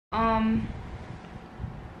I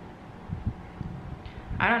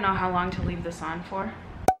don't know how long to leave this on for.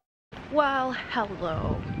 Well,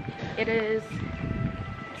 hello. It is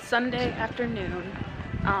Sunday afternoon.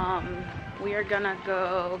 We are gonna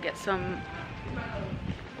go get some,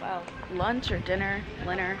 well, lunch or dinner.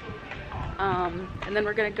 And then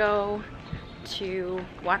we're gonna go to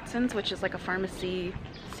Watson's, which is like a pharmacy,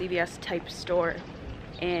 CVS type store.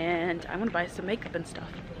 And I'm gonna buy some makeup and stuff.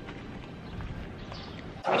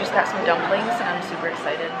 We just got some dumplings and I'm super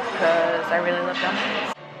excited because I really love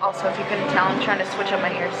dumplings. Also, if you couldn't tell, I'm trying to switch up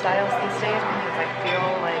my hairstyles these days because I feel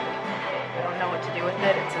like I don't know what to do with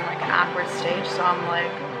it. It's in like an awkward stage, so I'm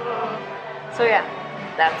like, so yeah,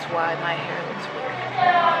 that's why my hair looks weird.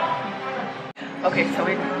 Okay, so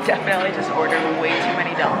we definitely just ordered way too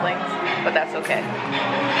many dumplings, but that's okay.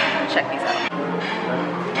 Check these out.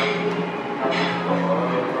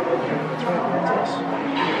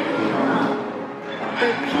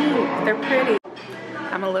 They're cute. They're pretty.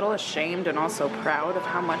 I'm a little ashamed and also proud of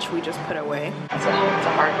how much we just put away. It's a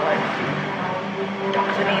hard life.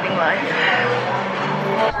 It's an eating life.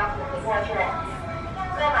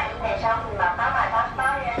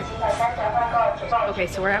 Okay,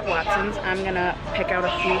 so we're at Watson's. I'm gonna pick out a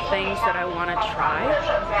few things that I want to try.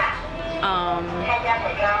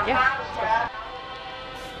 Yeah.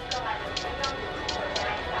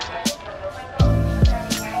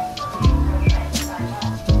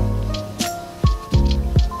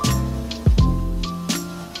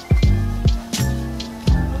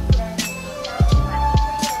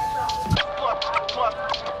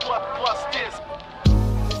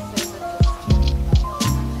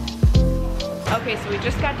 Okay, so we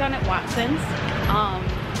just got done at Watson's.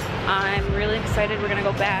 I'm really excited. We're gonna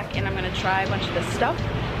go back and I'm gonna try a bunch of this stuff.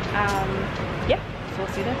 Yeah, so we'll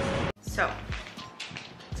see this. So,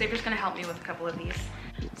 Xavier's gonna help me with a couple of these.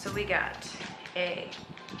 So we got a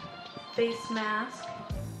face mask,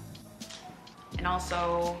 and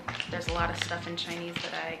also there's a lot of stuff in Chinese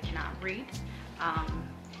that I cannot read.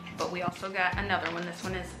 But we also got another one. This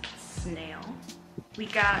one is Snail. We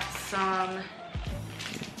got some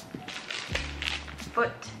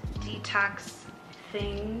foot detox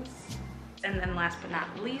things, and then last but not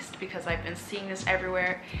least, because I've been seeing this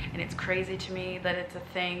everywhere and it's crazy to me that it's a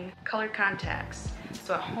thing, colored contacts.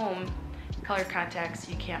 So at home, colored contacts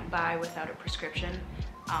you can't buy without a prescription,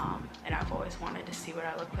 and I've always wanted to see what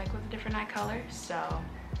I look like with a different eye color, so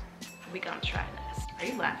we gonna try this. Are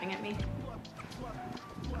you laughing at me?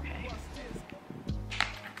 Okay.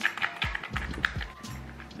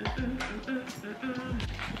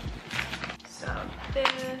 So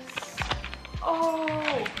this,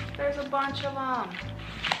 oh, there's a bunch of them.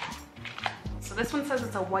 So this one says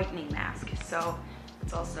it's a whitening mask. So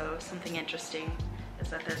it's also something interesting is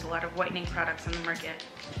that there's a lot of whitening products on the market,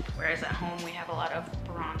 whereas at home we have a lot of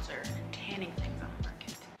bronzer and tanning things on the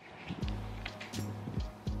market.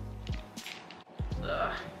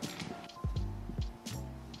 Ugh.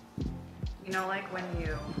 You know, like when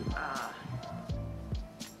you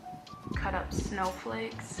cut up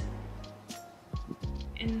snowflakes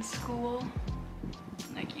in school,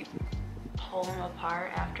 like you pull them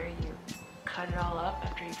apart after you cut it all up,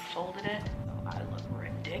 after you folded it. Oh, I look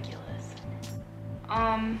ridiculous.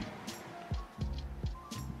 I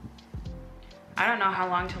don't know how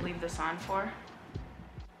long to leave this on for.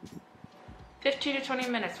 15 to 20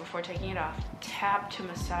 minutes before taking it off. Tap to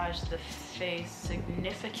massage the face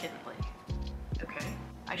significantly. Okay,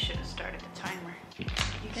 I should have started the timer. You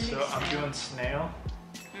can do I'm doing Snail.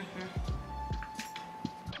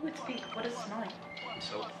 Ooh, it's pink. What does it smell like?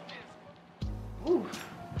 Soap. Ooh.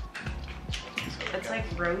 It's like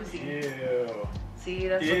rosy. Ew. See,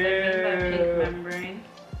 that's what they mean by pink membrane.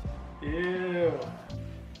 Ew.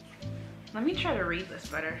 Let me try to read this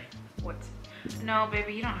better. What's... No,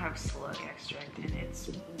 baby, you don't have slug extract in it. It's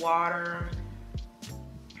water,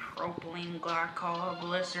 propylene glycol,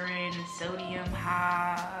 glycerin, sodium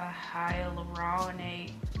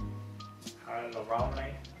hyaluronate.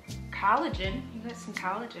 Hyaluronate? Collagen. You got some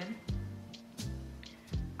collagen.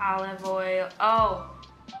 Olive oil. Oh,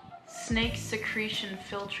 snake secretion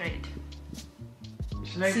filtrate.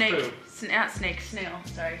 Snake poop. Not snake, snail.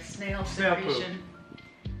 Sorry, snail secretion.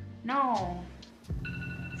 Poop. No.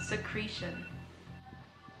 Secretion.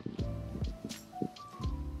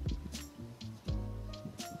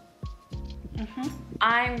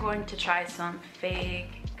 I'm going to try some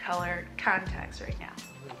fake colored contacts right now.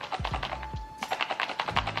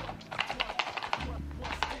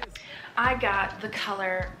 I got the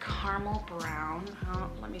color caramel brown. Oh,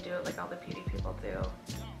 let me do it like all the beauty people do.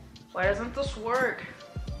 Why doesn't this work?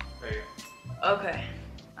 There you go. Okay,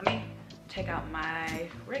 let me take out my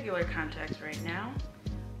regular contacts right now.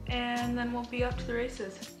 and then we'll be up to the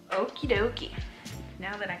races. Okie dokie.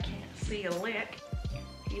 Now that I can't see a lick,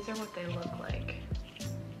 these are what they look like.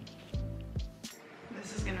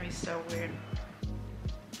 This is gonna be so weird.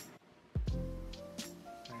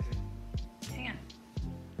 Hang on.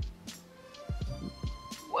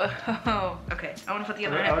 Whoa. Okay, I want to put the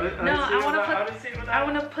other one in. No, I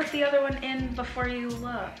want to put the other one in before you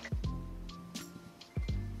look.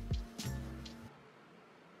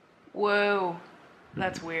 Whoa,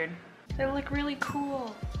 that's weird. They look really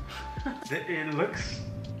cool. It looks.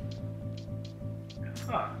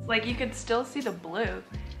 Huh. Like you could still see the blue.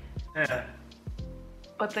 Yeah.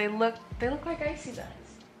 But they look like icy does.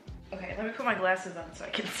 Okay, let me put my glasses on so I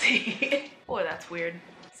can see. Boy, that's weird.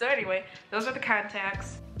 So anyway, those are the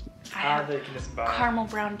contacts. I have they can just buy. Caramel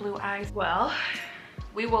brown blue eyes. Well,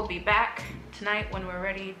 we will be back tonight when we're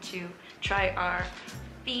ready to try our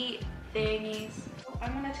feet thingies.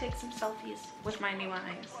 I'm gonna take some selfies with my new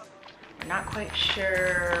eyes. I'm not quite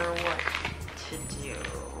sure what to do.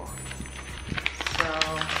 So.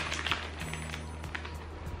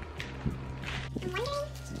 I'm wondering,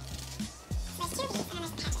 there's two of these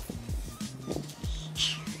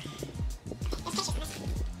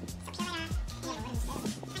and then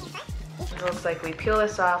there's patches. It looks like we peel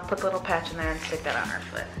this off, put the little patch in there, and stick that on our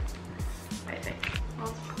foot. I think.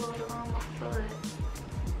 Let's pull it on my foot.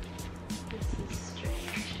 This is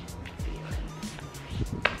strange feeling.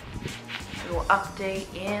 We will update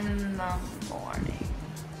in the morning.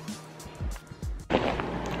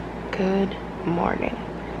 Good morning.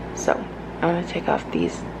 So, I'm gonna take off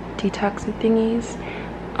these detoxing thingies,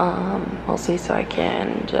 mostly so I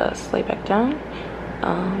can just lay back down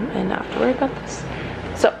and not have to worry about this.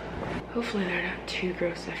 So, hopefully they're not too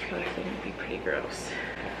gross. I feel like they're gonna be pretty gross.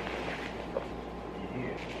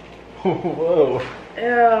 Yeah. Whoa.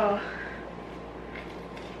 Ew.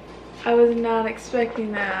 I was not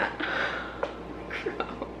expecting that.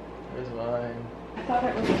 There's mine. I thought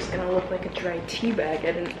it was just gonna look like a dry tea bag.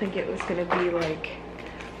 I didn't think it was gonna be like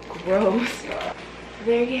gross.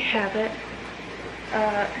 There you have it.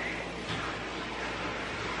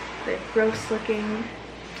 They're gross looking.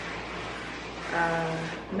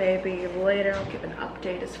 Maybe later I'll give an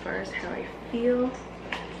update as far as how I feel.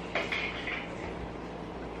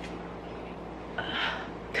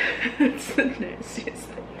 It's the nastiest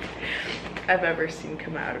thing I've ever seen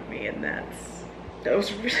come out of me, and that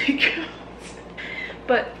was really gross.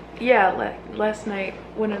 But yeah, last night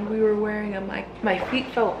when we were wearing them, my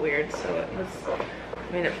feet felt weird, so it was, I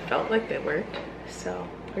mean, it felt like they worked. So,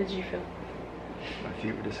 how did you feel? My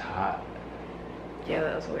feet were just hot. Yeah,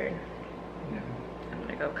 that was weird. Yeah. I'm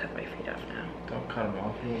gonna go cut my feet off now. Don't cut them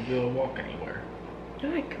off. You won't be able to walk anywhere.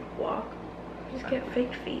 No, I can walk. Just get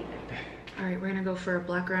fake feet. All right, we're gonna go for a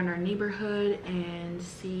block around our neighborhood and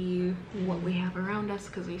see what we have around us,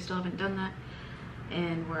 because we still haven't done that.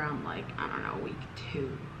 And we're on like, I don't know, week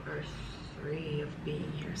 2 or 3 of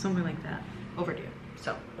being here, something like that. Overdue.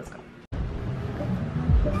 So let's go.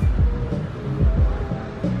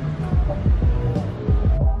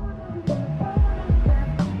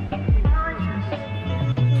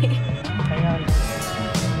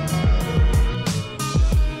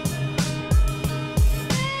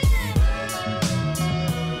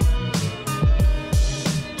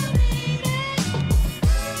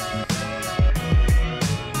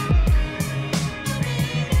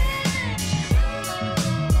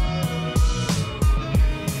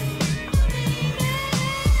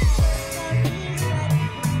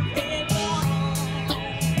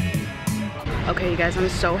 Okay, you guys, I'm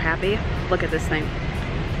so happy. Look at this thing.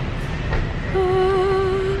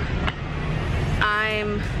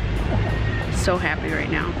 I'm so happy right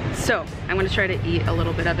now. So, I'm gonna try to eat a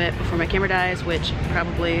little bit of it before my camera dies, which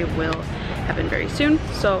probably will happen very soon.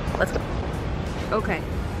 So, let's go. Okay,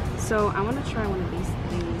 so I wanna try one of these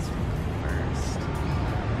things first.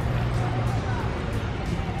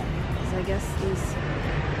 So I guess these,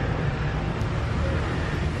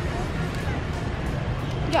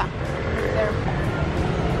 yeah, they're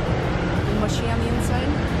mushy on the inside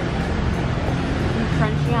and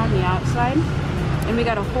crunchy on the outside, and we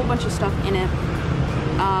got a whole bunch of stuff in it.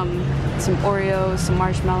 Some Oreos, some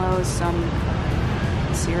marshmallows, some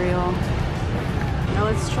cereal. Now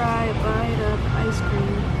let's try a bite of ice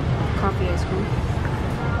cream, coffee ice cream. I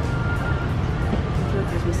feel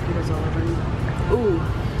like there's mosquitoes all over me. Ooh,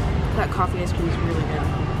 that coffee ice cream is really good.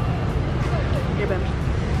 Here, babe.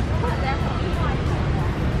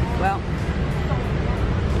 Well,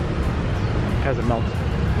 Hasn't melted.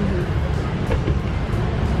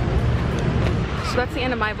 So that's the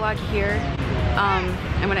end of my vlog here.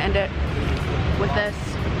 I'm gonna end it with this.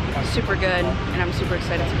 super good, and I'm super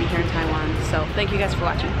excited to be here in Taiwan. So thank you guys for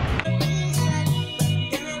watching.